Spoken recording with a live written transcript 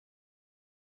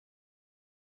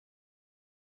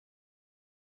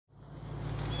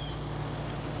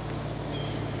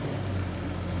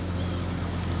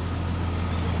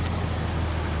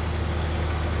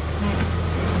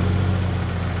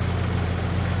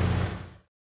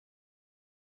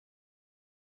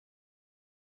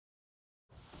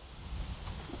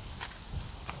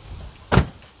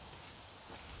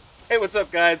Hey, what's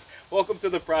up guys? Welcome to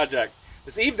the project.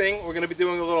 This evening we're going to be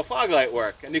doing a little fog light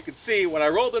work, and you can see when I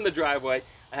rolled in the driveway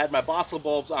I had my BOSLLA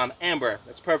bulbs on amber.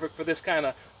 That's perfect for this kind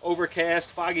of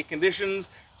overcast, foggy conditions.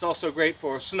 It's also great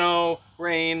for snow,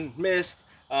 rain, mist,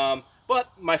 but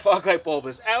my fog light bulb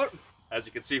is out, as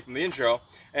you can see from the intro.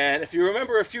 And if you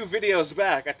remember a few videos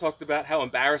back, I talked about how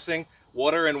embarrassing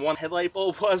water in one headlight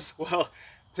bulb was. Well,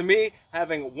 to me,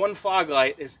 having one fog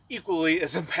light is equally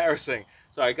as embarrassing.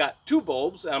 So I got two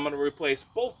bulbs, and I'm going to replace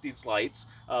both these lights,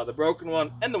 the broken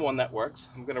one and the one that works.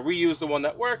 I'm going to reuse the one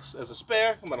that works as a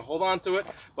spare. I'm going to hold on to it,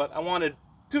 but I wanted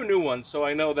two new ones so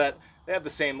I know that they have the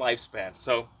same lifespan.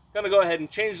 So I'm going to go ahead and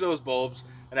change those bulbs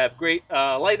and have great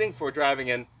lighting for driving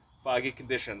in foggy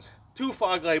conditions. Two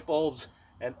fog light bulbs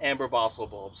and amber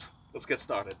BOSLLA bulbs. Let's get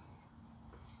started.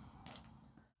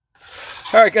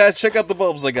 Alright guys, check out the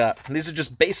bulbs I got. These are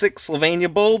just basic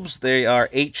SYLVANIA bulbs. They are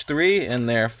H3 in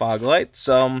their fog lights,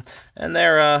 and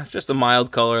they're just a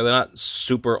mild color. They're not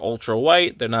super ultra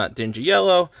white, they're not dingy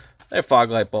yellow. They're fog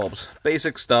light bulbs.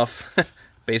 Basic stuff.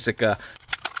 Basic, So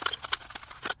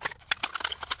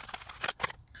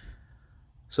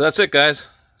that's it guys.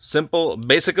 Simple,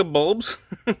 basic of bulbs.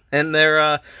 And they're,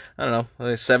 I don't know,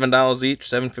 $7 each,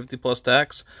 $7.50 plus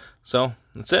tax. So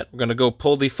that's it. We're gonna go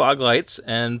pull the fog lights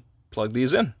and plug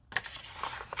these in.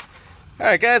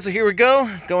 Alright guys, so here we go.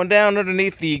 Going down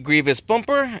underneath the Grievous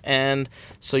bumper, and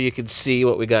so you can see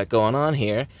what we got going on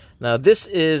here. Now this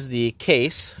is the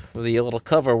case, the little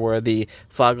cover where the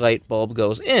fog light bulb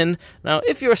goes in. Now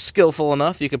if you're skillful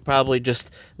enough, you could probably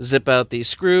just zip out these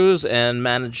screws and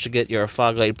manage to get your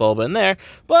fog light bulb in there.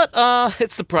 But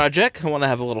it's the project. I want to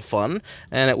have a little fun,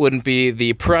 and it wouldn't be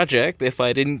the project if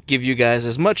I didn't give you guys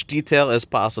as much detail as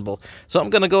possible. So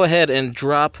I'm going to go ahead and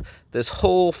drop this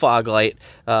whole fog light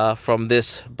from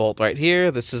this bolt right here.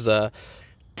 This is a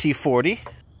T40.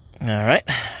 Alright,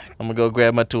 I'm going to go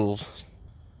grab my tools.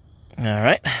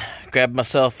 Alright, grab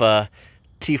myself a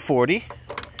T40.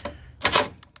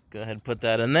 Go ahead and put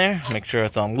that in there. Make sure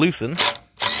it's on loosen.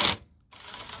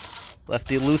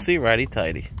 Lefty loosey, righty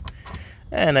tighty.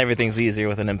 And everything's easier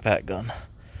with an impact gun.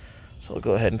 So I'll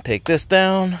go ahead and take this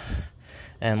down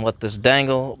and let this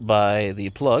dangle by the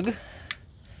plug.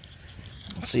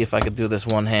 Let's see if I could do this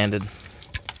one-handed.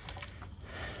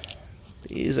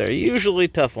 These are usually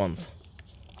tough ones.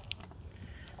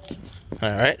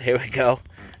 Alright, here we go.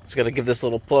 Just gotta give this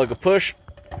little plug a push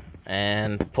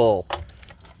and pull.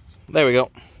 There we go.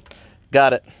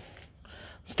 Got it.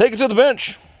 Let's take it to the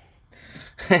bench.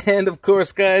 And of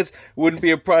course, guys, wouldn't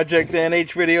be a Project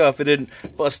NH video if I didn't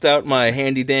bust out my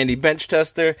handy dandy bench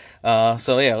tester.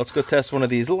 So yeah, let's go test one of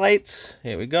these lights.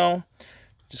 Here we go.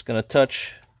 Just gonna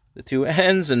touch the two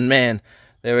ends, and man,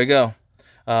 there we go.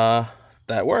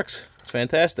 That works. It's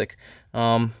fantastic.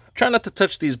 Try not to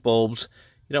touch these bulbs.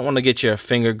 You don't want to get your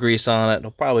finger grease on it.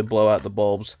 It'll probably blow out the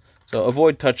bulbs. So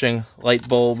avoid touching light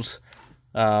bulbs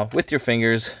with your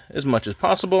fingers as much as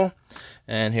possible.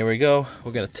 And here we go.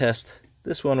 We're going to test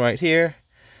this one right here.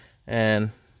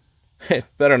 And it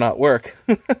better not work.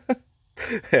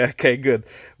 Okay, good.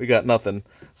 We got nothing.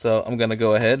 So I'm going to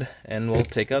go ahead and we'll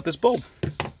take out this bulb.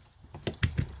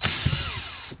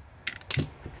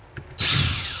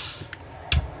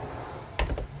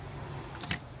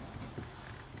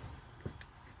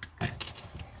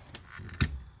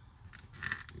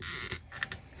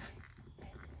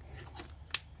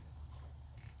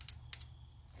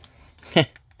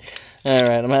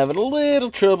 Alright, I'm having a little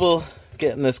trouble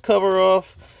getting this cover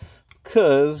off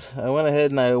because I went ahead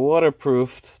and I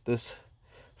waterproofed this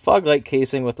fog light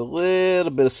casing with a little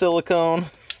bit of silicone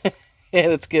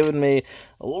and it's giving me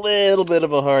a little bit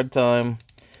of a hard time.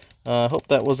 I hope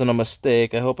that wasn't a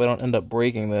mistake. I hope I don't end up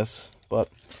breaking this, but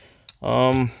I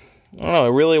don't know, I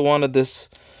really wanted this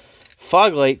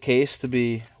fog light case to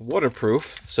be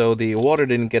waterproof so the water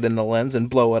didn't get in the lens and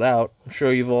blow it out. I'm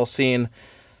sure you've all seen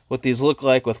what these look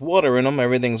like with water in them.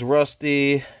 Everything's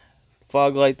rusty,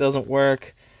 fog light doesn't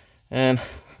work, and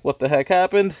what the heck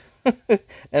happened?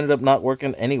 Ended up not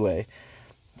working anyway.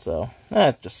 So,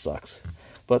 it just sucks.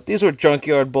 But these were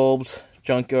junkyard bulbs,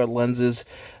 junkyard lenses.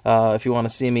 If you want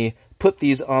to see me put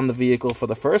these on the vehicle for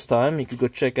the first time, you could go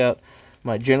check out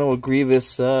my General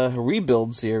Grievous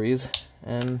rebuild series.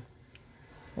 And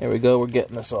there we go, we're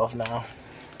getting this off now.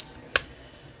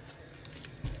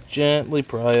 Gently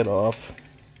pry it off.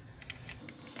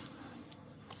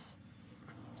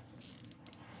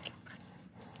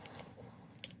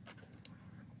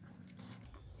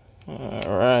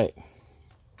 Alright.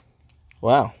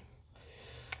 Wow.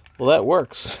 Well, that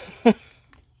works. That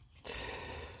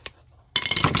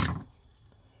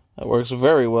works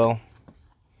very well.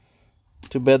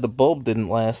 Too bad the bulb didn't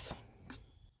last.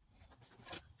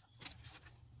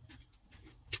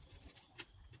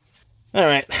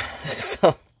 Alright,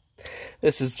 so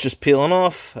this is just peeling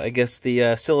off. I guess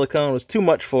the silicone was too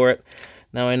much for it.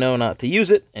 Now I know not to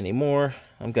use it anymore.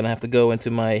 I'm going to have to go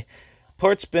into my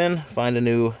parts bin, find a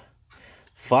new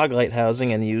fog light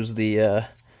housing, and use the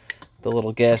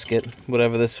little gasket,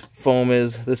 whatever this foam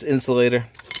is, this insulator.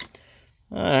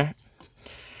 Alright.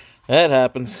 That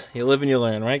happens. You live and you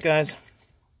learn, right, guys?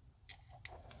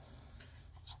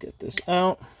 Let's get this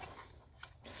out.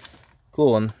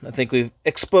 Cool, and I think we've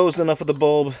exposed enough of the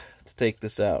bulb to take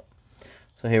this out.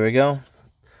 So here we go.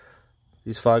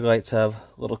 These fog lights have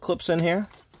little clips in here.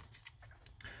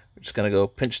 We're just going to go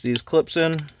pinch these clips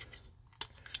in.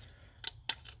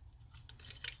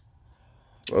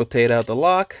 Rotate out the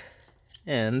lock.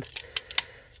 And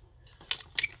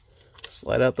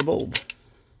slide out the bulb.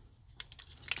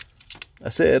 I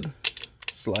said,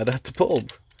 slide out the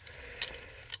bulb.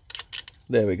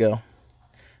 There we go.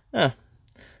 Ah,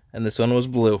 and this one was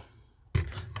blue.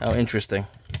 How interesting.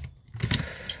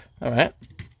 Alright,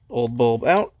 old bulb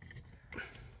out.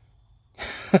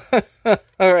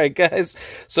 Alright, guys,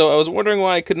 so I was wondering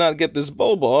why I could not get this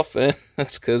bulb off, and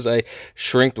that's because I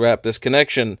shrink wrapped this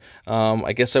connection.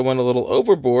 I guess I went a little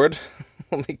overboard.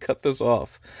 Let me cut this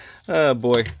off. Oh,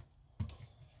 boy.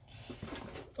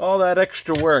 All that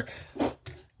extra work.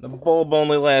 The bulb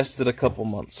only lasted a couple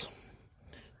months.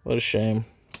 What a shame.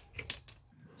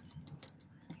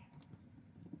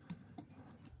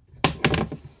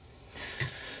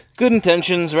 Good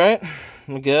intentions, right?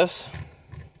 I guess.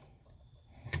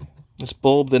 This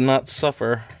bulb did not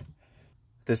suffer.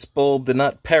 This bulb did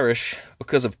not perish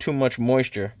because of too much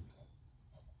moisture.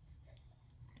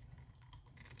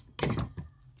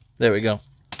 There we go.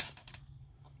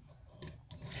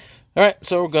 Alright,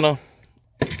 so we're gonna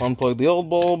unplug the old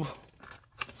bulb.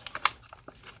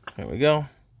 There we go.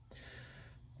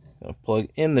 Gonna plug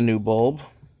in the new bulb.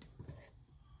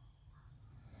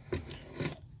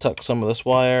 Tuck some of this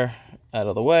wire out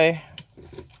of the way.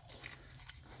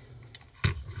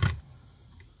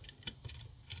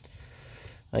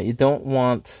 Now you don't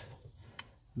want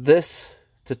this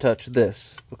to touch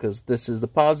this, because this is the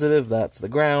positive, that's the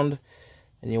ground,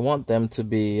 and you want them to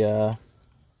be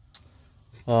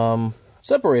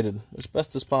separated as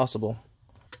best as possible.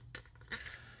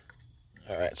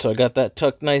 Alright, so I got that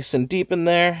tucked nice and deep in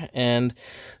there, and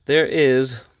there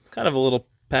is kind of a little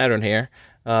pattern here.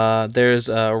 There's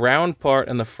a round part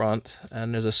in the front,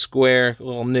 and there's a square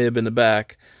little nib in the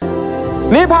back.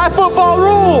 Knib high football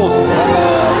rules!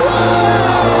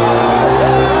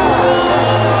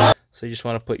 So you just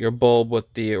want to put your bulb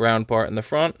with the round part in the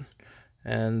front,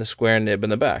 and the square nib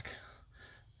in the back.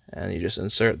 And you just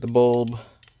insert the bulb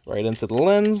right into the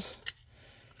lens,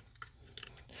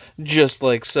 just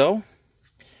like so.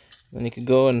 Then you can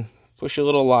go and push your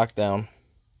little lock down.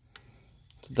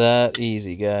 It's that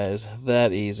easy, guys.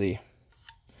 That easy.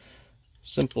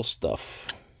 Simple stuff.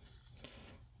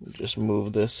 Just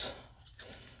move this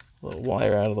little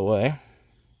wire out of the way.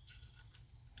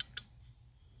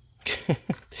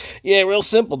 Yeah, real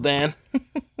simple, Dan.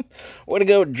 Way to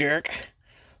go, jerk.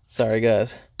 Sorry,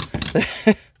 guys.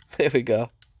 There we go.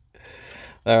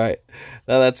 Alright.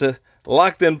 Now that's a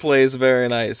locked in place. Very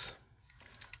nice.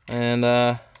 And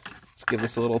let's give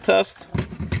this a little test.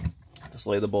 Just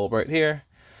lay the bulb right here.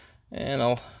 And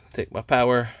I'll take my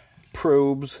power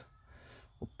probes.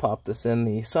 We'll pop this in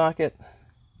the socket.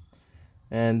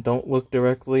 And don't look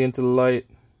directly into the light.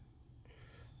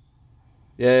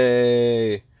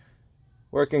 Yay!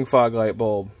 Working fog light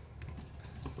bulb.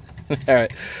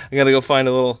 Alright, I'm gonna go find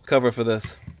a little cover for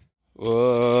this.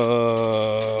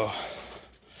 Whoa.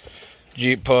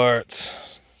 Jeep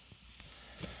parts.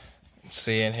 Let's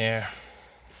see in here.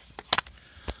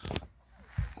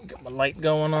 Got my light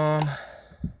going on.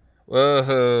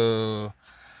 Whoa.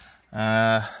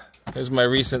 Here's my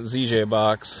recent ZJ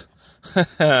box.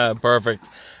 Perfect.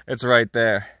 It's right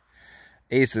there.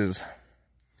 Aces.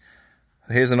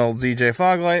 Here's an old ZJ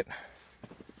fog light.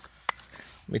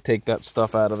 Let me take that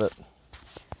stuff out of it.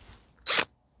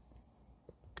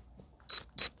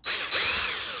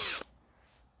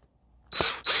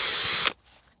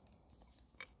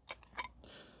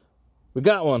 We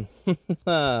got one.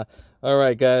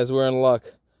 Alright, guys, we're in luck.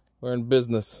 We're in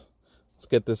business. Let's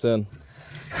get this in.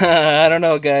 I don't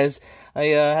know, guys. I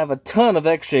have a ton of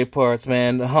XJ parts,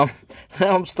 man. Now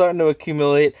I'm starting to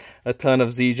accumulate a ton of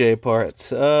ZJ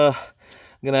parts. I'm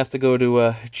gonna have to go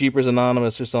to Jeepers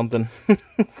Anonymous or something.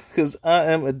 Because I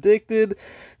am addicted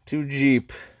to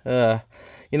Jeep. You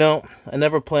know, I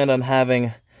never planned on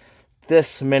having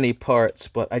this many parts,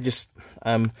 but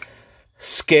I'm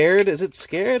scared. Is it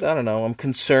scared? I don't know. I'm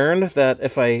concerned that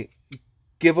if I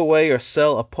give away or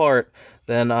sell a part,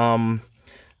 then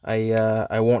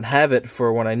I won't have it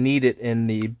for when I need it in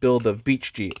the build of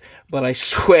Beach Jeep. But I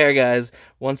swear, guys,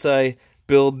 once I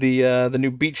build the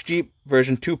new Beach Jeep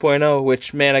version 2.0,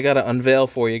 which, man, I gotta unveil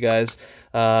for you guys.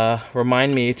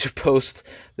 Remind me to post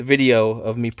the video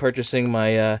of me purchasing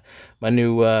my my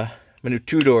new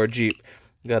 2-door Jeep.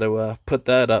 Gotta put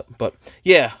that up. But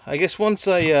yeah, I guess once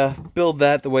I build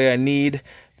that the way I need,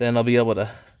 then I'll be able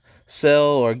to sell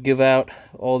or give out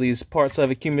all these parts I've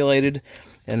accumulated,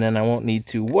 and then I won't need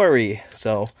to worry.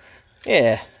 So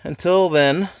yeah, until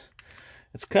then,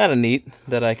 it's kind of neat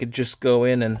that I could just go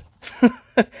in and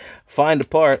find a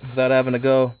part without having to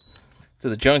go to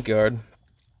the junkyard.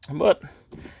 But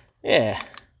yeah,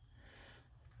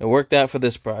 it worked out for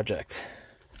this project.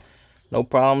 No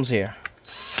problems here.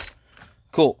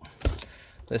 Cool.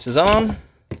 This is on.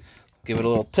 Give it a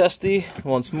little testy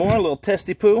once more, a little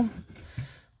testy poo.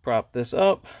 Prop this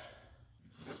up.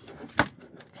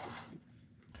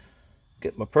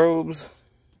 Get my probes.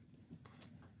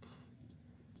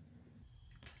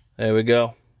 There we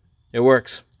go. It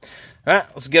works. Alright,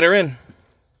 let's get her in.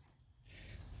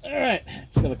 Alright,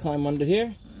 just gotta climb under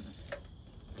here.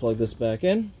 Plug this back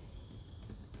in.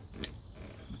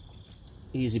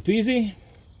 Easy peasy.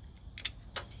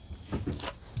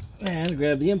 And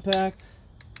grab the impact.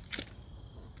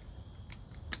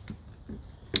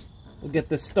 We'll get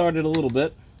this started a little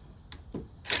bit.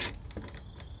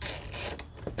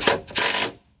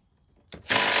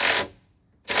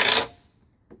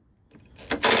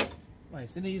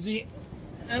 Nice and easy.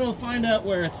 And we'll find out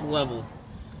where it's level.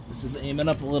 This is aiming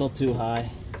up a little too high.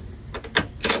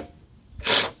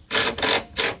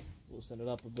 Loosen it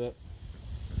up a bit.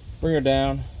 Bring her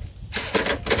down.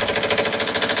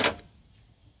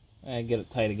 And get it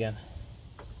tight again.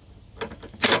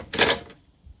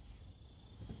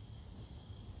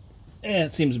 And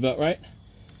it seems about right.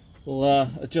 We'll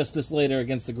adjust this later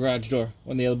against the garage door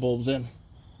when the other bulb's in.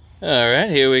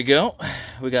 Alright, here we go.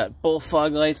 We got both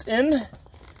fog lights in,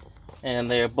 and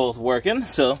they're both working,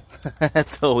 so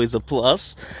that's always a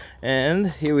plus.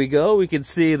 And here we go. We can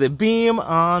see the beam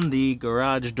on the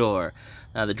garage door.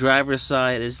 Now the driver's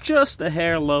side is just a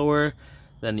hair lower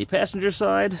than the passenger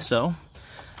side, so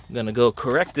I'm gonna go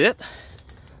correct it.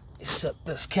 Set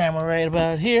this camera right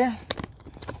about here.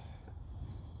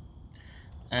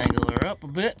 Angle her up a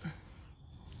bit.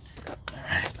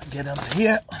 Alright, get under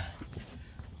here.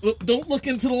 Oop, don't look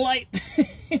into the light.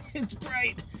 It's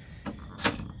bright.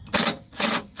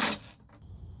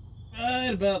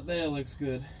 Right about there looks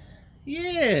good.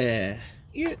 Yeah.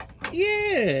 Yeah.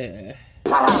 Yeah.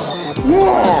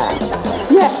 Yeah!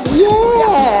 Yeah!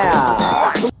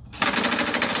 Yeah!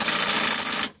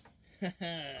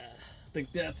 I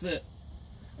think that's it.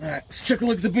 Alright, let's check a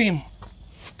look at the beam.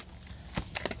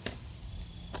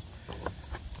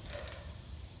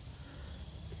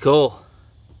 Cool.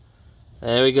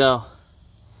 There we go.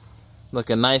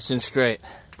 Looking nice and straight.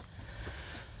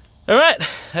 Alright,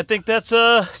 I think that's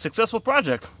a successful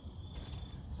project.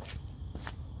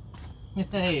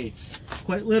 Hey,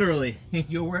 quite literally.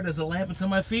 Your word is a lamp unto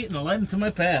my feet and a light unto my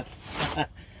path.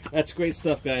 That's great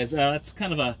stuff, guys. That's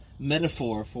kind of a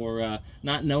metaphor for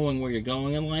not knowing where you're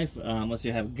going in life unless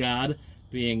you have God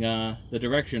being the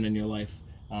direction in your life.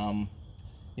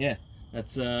 Yeah,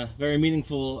 that's very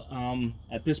meaningful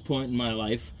at this point in my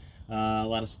life. A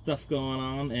lot of stuff going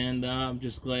on, and I'm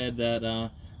just glad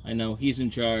that I know He's in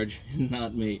charge and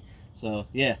not me. So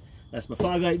yeah, that's my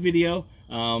fog light video.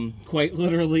 Quite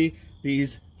literally,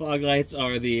 these fog lights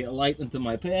are the light into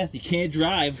my path. You can't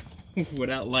drive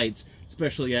without lights,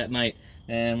 especially at night.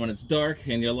 And when it's dark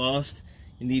and you're lost,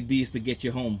 you need these to get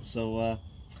you home. So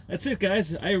that's it,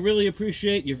 guys. I really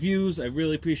appreciate your views. I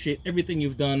really appreciate everything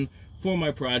you've done for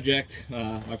my project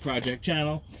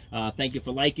channel. Thank you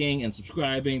for liking and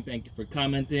subscribing. Thank you for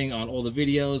commenting on all the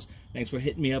videos. Thanks for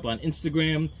hitting me up on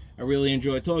Instagram. I really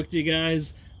enjoy talking to you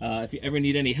guys. If you ever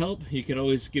need any help, you can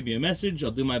always give me a message.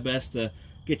 I'll do my best to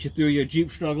get you through your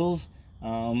Jeep struggles.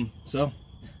 So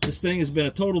this thing has been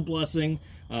a total blessing.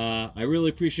 I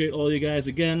really appreciate all you guys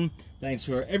again. Thanks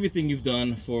for everything you've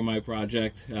done for my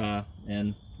project.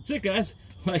 And that's it, guys.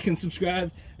 Like and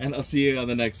subscribe, and I'll see you on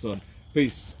the next one.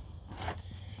 Peace.